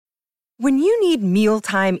When you need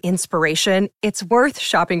mealtime inspiration, it's worth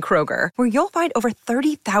shopping Kroger, where you'll find over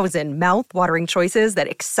 30,000 mouth-watering choices that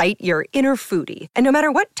excite your inner foodie. And no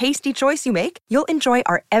matter what tasty choice you make, you'll enjoy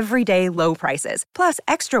our everyday low prices, plus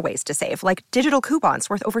extra ways to save, like digital coupons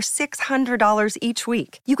worth over $600 each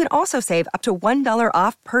week. You can also save up to $1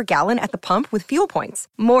 off per gallon at the pump with fuel points.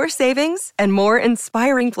 More savings and more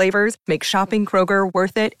inspiring flavors make shopping Kroger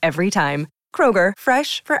worth it every time. Kroger,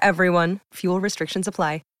 fresh for everyone. Fuel restrictions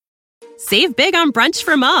apply. Save big on brunch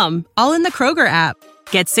for mom, all in the Kroger app.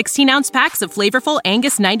 Get 16-ounce packs of flavorful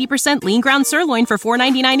Angus 90% lean ground sirloin for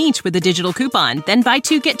 $4.99 each with a digital coupon. Then buy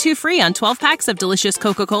 2, get 2 free on 12 packs of delicious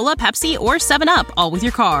Coca-Cola, Pepsi, or 7-Up, all with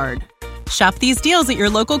your card. Shop these deals at your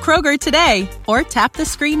local Kroger today, or tap the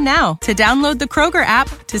screen now to download the Kroger app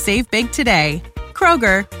to save big today.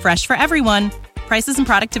 Kroger, fresh for everyone. Prices and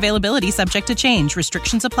product availability subject to change.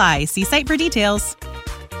 Restrictions apply. See site for details.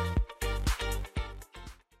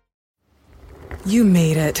 You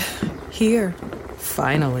made it. Here.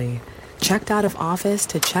 Finally. Checked out of office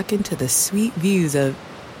to check into the sweet views of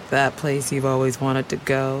that place you've always wanted to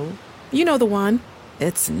go. You know the one.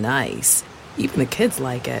 It's nice. Even the kids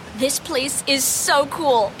like it. This place is so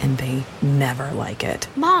cool. And they never like it.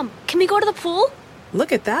 Mom, can we go to the pool?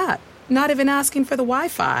 Look at that. Not even asking for the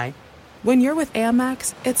Wi-Fi. When you're with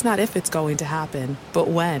Amex, it's not if it's going to happen, but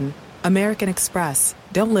when. American Express.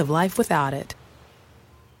 Don't live life without it.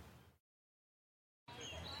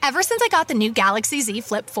 Ever since I got the new Galaxy Z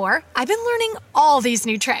Flip 4, I've been learning all these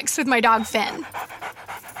new tricks with my dog Finn.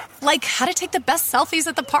 Like how to take the best selfies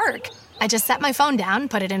at the park. I just set my phone down,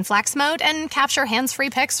 put it in flex mode, and capture hands-free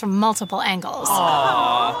pics from multiple angles.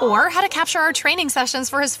 Aww. Or how to capture our training sessions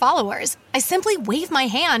for his followers. I simply wave my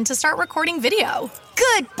hand to start recording video.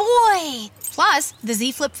 Good boy! Plus, the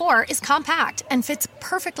Z Flip 4 is compact and fits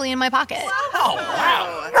perfectly in my pocket.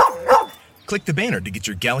 Wow. Click the banner to get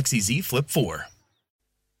your Galaxy Z Flip 4.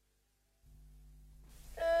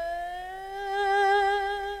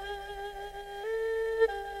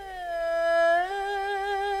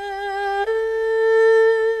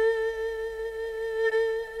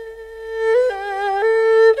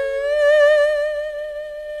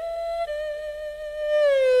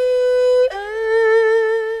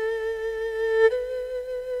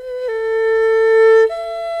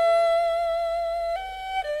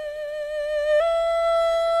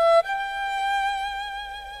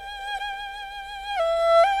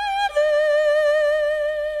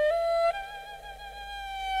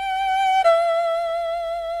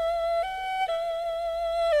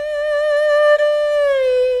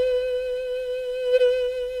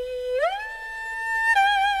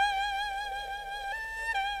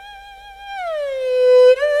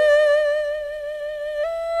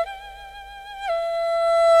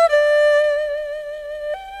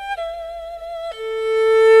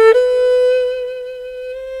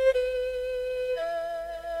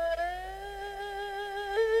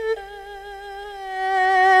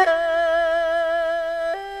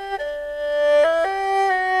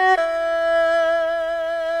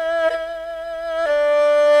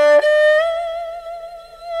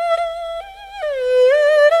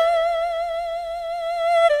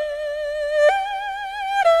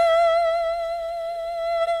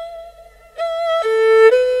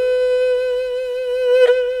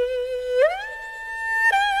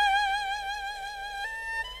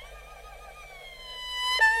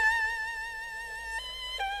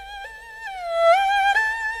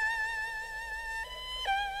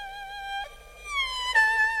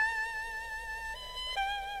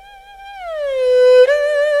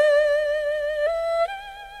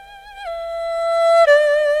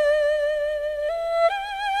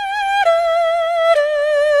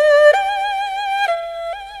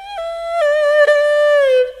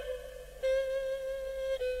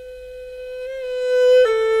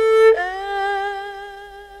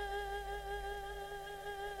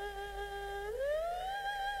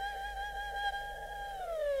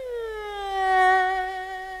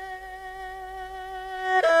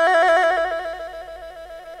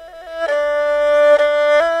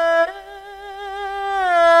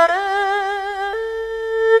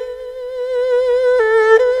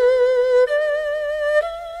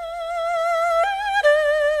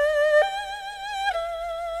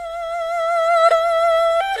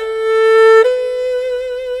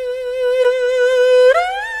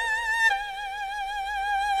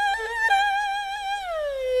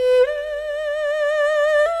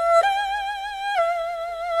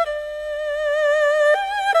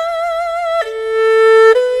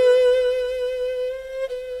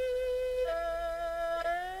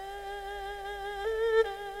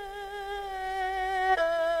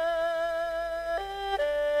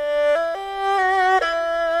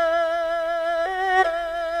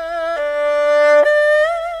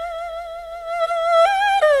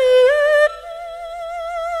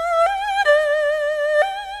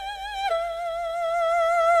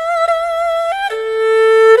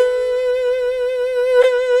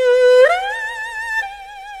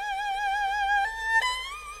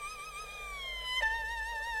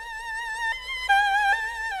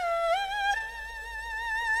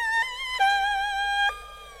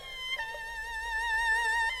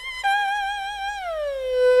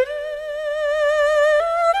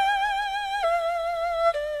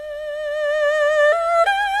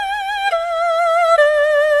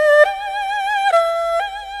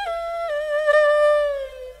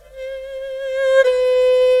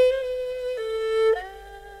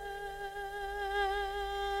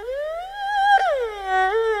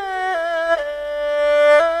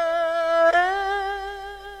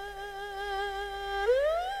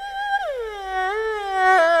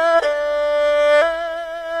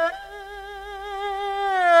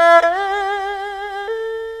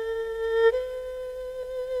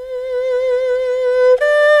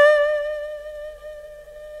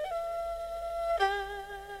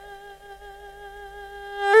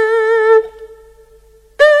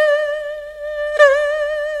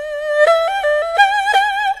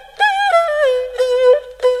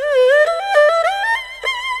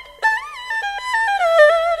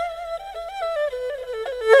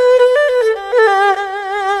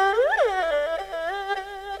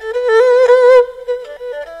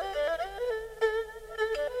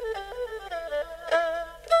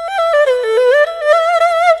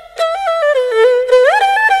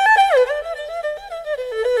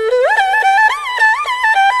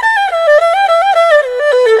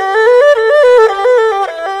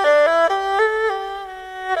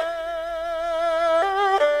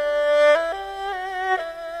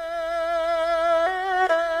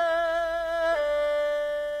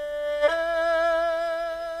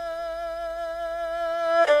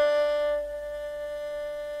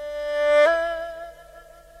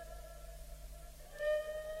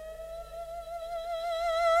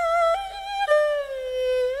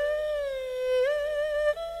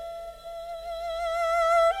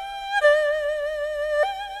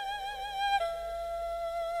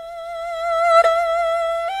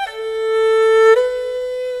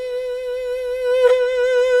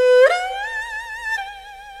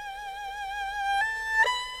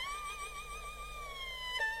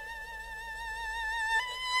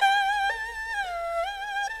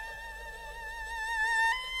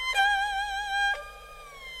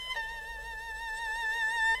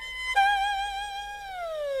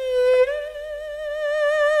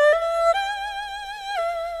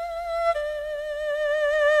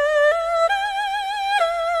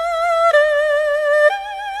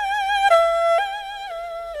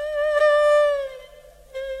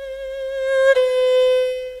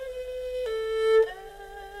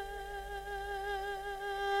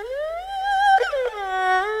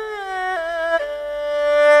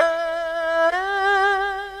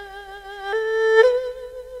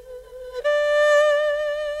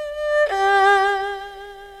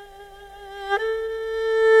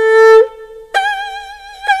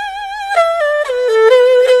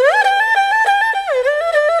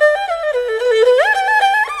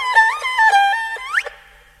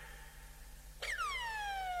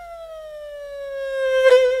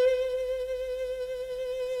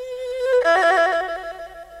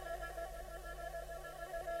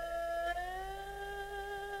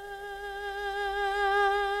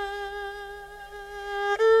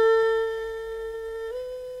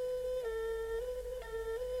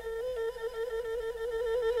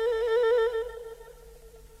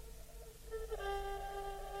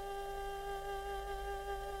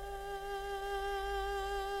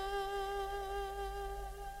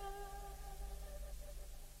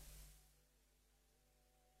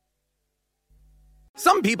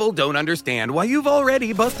 Some people don't understand why you've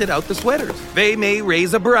already busted out the sweaters. They may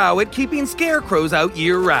raise a brow at keeping scarecrows out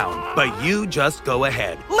year-round, but you just go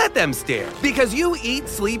ahead. Let them stare, because you eat,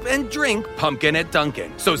 sleep, and drink pumpkin at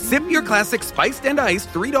Dunkin'. So sip your classic spiced and iced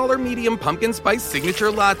 $3 medium pumpkin spice signature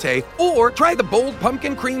latte, or try the bold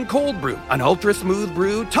pumpkin cream cold brew, an ultra-smooth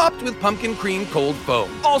brew topped with pumpkin cream cold foam.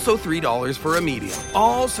 Also $3 for a medium.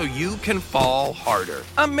 All so you can fall harder.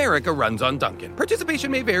 America runs on Dunkin'. Participation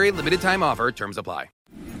may vary. Limited time offer. Terms apply.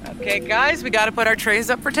 Okay, guys, we gotta put our trays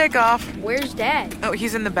up for takeoff. Where's Dad? Oh,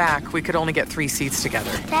 he's in the back. We could only get 3 seats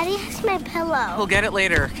together. Daddy has my pillow. We'll get it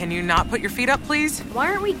later. Can you not put your feet up, please? Why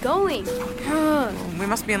aren't we going? We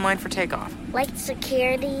must be in line for takeoff. Like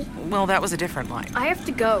security? Well, that was a different line. I have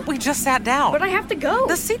to go. We just sat down. But I have to go.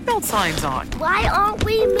 The seatbelt sign's on. Why aren't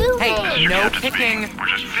we moving? Hey, no picking. We're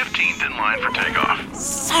just 15th in line for takeoff.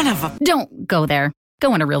 Son of a... Don't go there.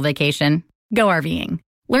 Go on a real vacation. Go RVing.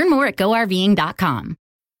 Learn more at GoRVing.com.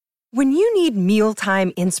 When you need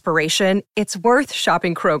mealtime inspiration, it's worth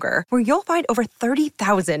shopping Kroger, where you'll find over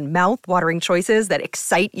 30,000 mouth-watering choices that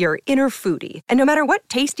excite your inner foodie. And no matter what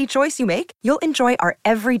tasty choice you make, you'll enjoy our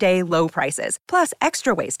everyday low prices, plus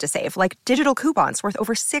extra ways to save, like digital coupons worth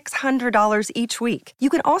over $600 each week. You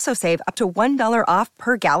can also save up to $1 off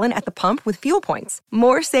per gallon at the pump with fuel points.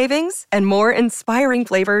 More savings and more inspiring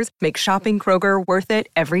flavors make shopping Kroger worth it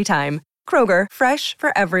every time. Kroger, fresh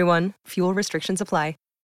for everyone. Fuel restrictions apply.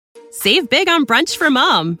 Save big on brunch for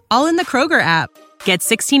mom, all in the Kroger app. Get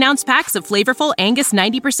 16-ounce packs of flavorful Angus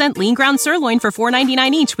 90% lean ground sirloin for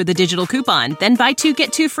 $4.99 each with a digital coupon. Then buy 2,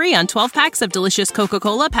 get 2 free on 12 packs of delicious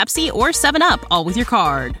Coca-Cola, Pepsi, or 7-Up, all with your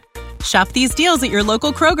card. Shop these deals at your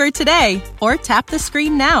local Kroger today, or tap the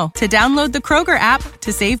screen now to download the Kroger app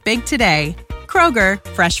to save big today. Kroger,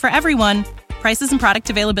 fresh for everyone. Prices and product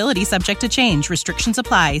availability subject to change. Restrictions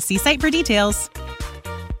apply. See site for details.